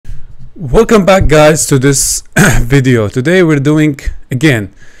Welcome back, guys, to this video. Today we're doing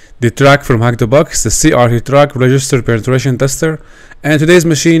again the track from HackTheBox, the CRT track, registered penetration tester, and today's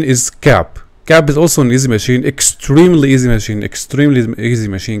machine is Cap. Cap is also an easy machine, extremely easy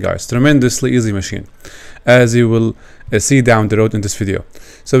machine, guys, tremendously easy machine, as you will see down the road in this video.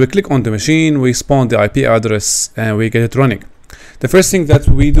 So we click on the machine, we spawn the IP address, and we get it running. The first thing that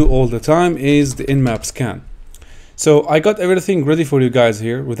we do all the time is the in-map scan. So I got everything ready for you guys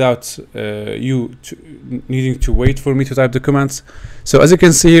here without you needing to wait for me to type the commands. So as you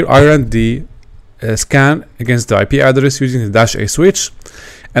can see here, I ran the scan against the IP address using the -A switch,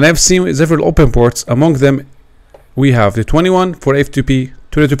 and I've seen several open ports. Among them, we have the 21 for F2P,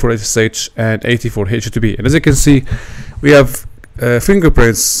 22 for SSH, and 80 for HTTP. And as you can see, we have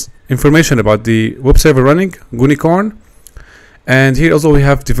fingerprints information about the web server running, Unicorn, and here also we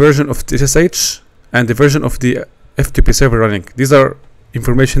have the version of the SSH and the version of the FTP server running. These are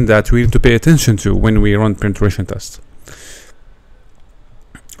information that we need to pay attention to when we run penetration tests.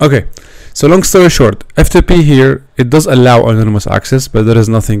 Okay, so long story short, FTP here, it does allow anonymous access, but there is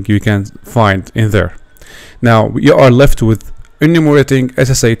nothing you can find in there. Now you are left with enumerating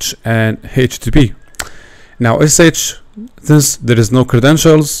SSH and HTTP. Now SSH, since there is no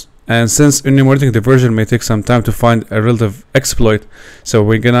credentials, and since enumerating the version may take some time to find a relative exploit, so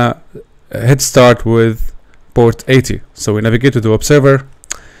we're gonna head start with port 80. So we navigate to the web server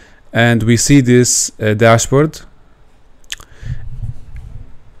and we see this dashboard.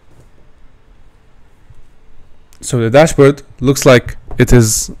 So the dashboard looks like it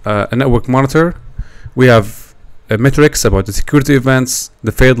is a network monitor. We have metrics about the security events,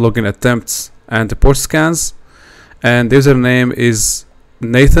 the failed login attempts, and the port scans. And the username is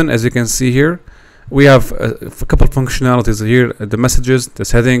Nathan, as you can see here. We have a couple of functionalities here, the messages, the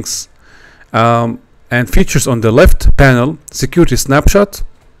settings, and features on the left panel. Security snapshot.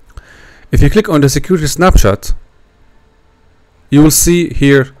 If you click on the security snapshot, you will see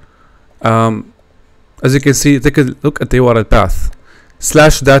here, as you can see, take a look at the URL path,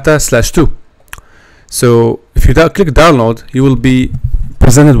 /data/2. So if you click download, you will be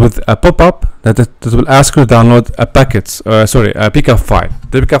presented with a pop-up that will ask you to download a a pcap file.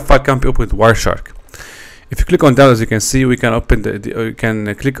 The pcap file can be opened with Wireshark. If you click on that, as you can see, we can open you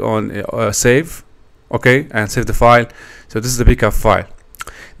can click on save, okay, and save the file. So this is the pcap file.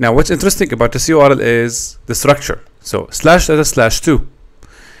 Now what's interesting about this URL is the structure. So /data/2.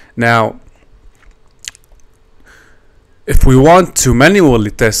 Now if we want to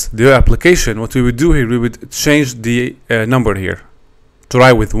manually test the application, what we would do here, we would change the number here.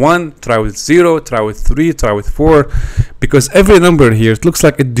 Try with 1, try with 0, try with 3, try with 4, because every number here, it looks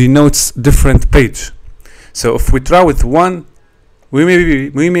like it denotes different page. So if we try with 1, we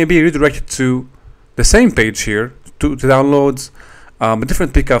may be redirected to the same page here to download a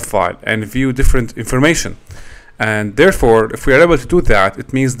different pcap file and view different information. And therefore, if we are able to do that,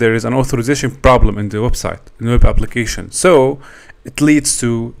 it means there is an authorization problem in the website, in the web application. So it leads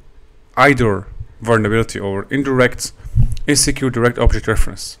to either vulnerability or indirect, insecure direct object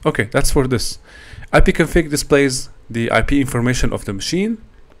reference. Okay, that's for this. ipconfig displays the IP information of the machine.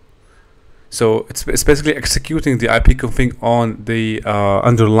 So it's basically executing the ipconfig on the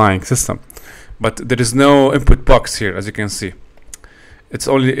underlying system, but there is no input box here, as you can see. It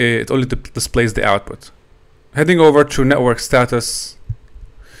only displays the output. Heading over to network status,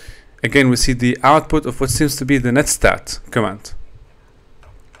 again we see the output of what seems to be the netstat command.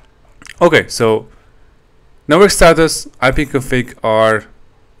 Okay, so network status, ipconfig are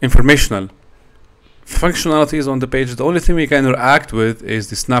informational. Functionalities on the page, the only thing we can interact with is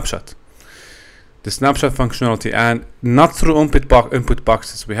the snapshot. The snapshot functionality, and not through input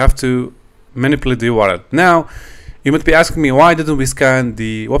boxes. We have to manipulate the URL. Now, you might be asking me, why didn't we scan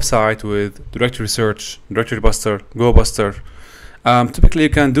the website with directory search, directory buster, go buster? Typically, you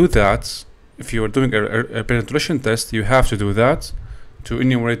can do that if you are doing a penetration test. You have to do that to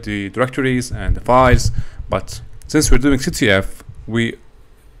enumerate the directories and the files. But since we're doing CTF, we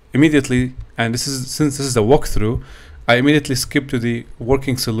immediately, and since this is a walkthrough, I immediately skip to the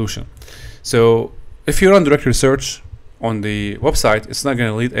working solution. So if you run directory search on the website, it's not going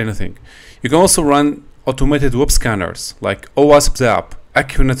to lead anything. You can also run automated web scanners like OWASP-ZAP,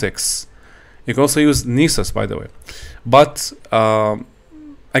 Acunetics. You can also use Nessus, by the way. But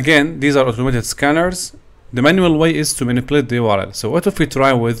again, these are automated scanners. The manual way is to manipulate the URL. So what if we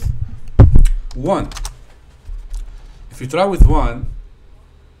try with 1? If we try with 1,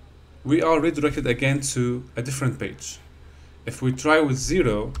 we are redirected again to a different page. If we try with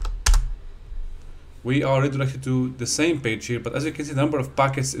 0, we are redirected to the same page here, but as you can see, the number of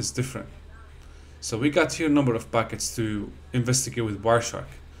packets is different. So we got here a number of packets to investigate with Wireshark.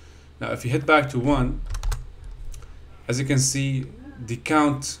 Now if you head back to 1, as you can see, the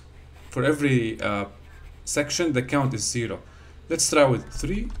count for every section, the count is 0. Let's try with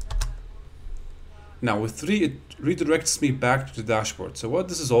 3. Now with 3, it redirects me back to the dashboard. So what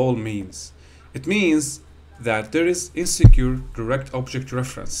this all means? It means that there is insecure direct object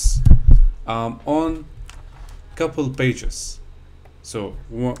reference on couple pages. So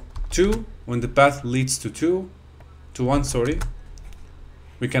 2, when the path leads to 1, sorry,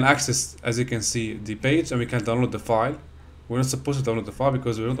 we can access, as you can see, the page, and we can download the file. We're not supposed to download the file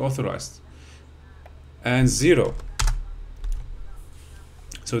because we're not authorized. And 0.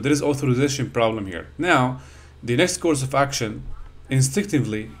 So there is authorization problem here. Now, the next course of action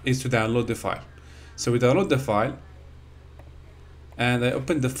instinctively is to download the file. So we download the file, and I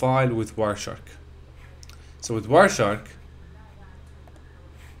open the file with Wireshark. So with Wireshark,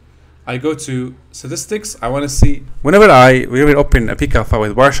 I go to statistics. I want to see, whenever we open a PCAP file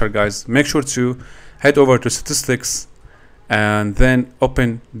with Wireshark, guys, make sure to head over to statistics and then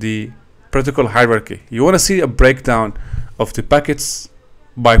open the protocol hierarchy. You want to see a breakdown of the packets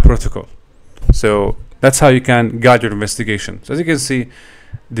by protocol. So that's how you can guide your investigation. So as you can see,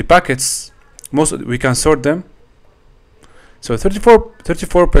 the packets, we can sort them. So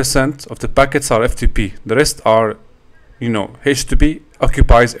 34% of the packets are FTP. The rest are, HTTP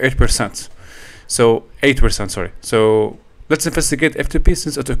occupies 8%. So 8%, sorry. So let's investigate FTP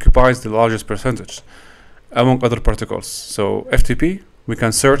since it occupies the largest percentage among other protocols. So FTP, we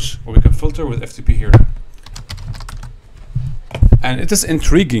can search or we can filter with FTP here. And it is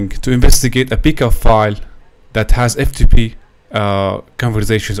intriguing to investigate a PCAP file that has FTP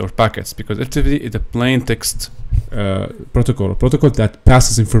conversations or packets, because FTP is a plain text protocol that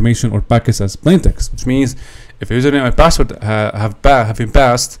passes information or packets as plain text, which means if a username and password have been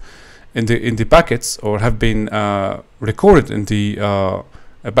passed in the packets or have been recorded in the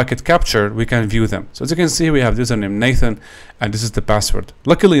packet capture, we can view them. So as you can see, we have the username Nathan, and this is the password.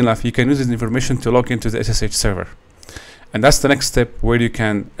 Luckily enough, you can use this information to log into the SSH server. And that's the next step where you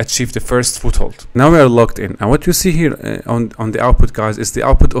can achieve the first foothold. Now we are logged in, and what you see here on the output, guys, is the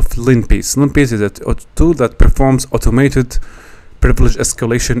output of LinPiece. LinPiece is a tool that performs automated privilege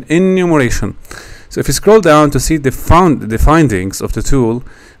escalation enumeration. So if you scroll down to see the findings of the tool,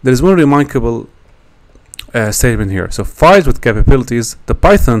 there is one remarkable statement here. So files with capabilities, the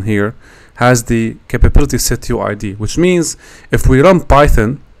Python here has the capability set UID, which means if we run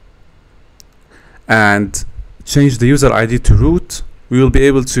Python and change the user ID to root, we will be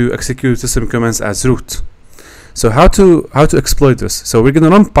able to execute system commands as root. So how to exploit this? So we're gonna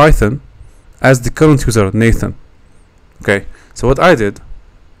run Python as the current user Nathan. Okay, so what I did,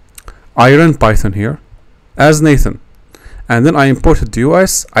 I ran Python here as Nathan, and then I imported the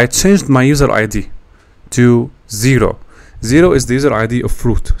US. I changed my user ID to 0. 0 is the user ID of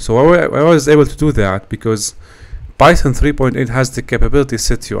root. So I was able to do that because Python 3.8 has the capability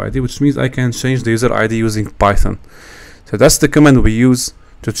set UID, which means I can change the user ID using Python. So that's the command we use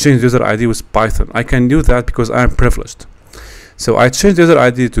to change the user ID with Python. I can do that because I am privileged. So I changed the user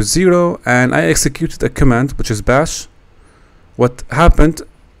ID to 0, and I executed a command, which is bash. What happened,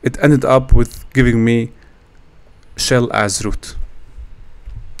 it ended up with giving me shell as root.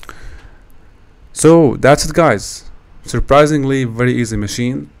 So that's it, guys. Surprisingly very easy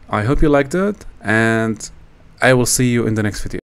machine. I hope you liked it, and I will see you in the next video.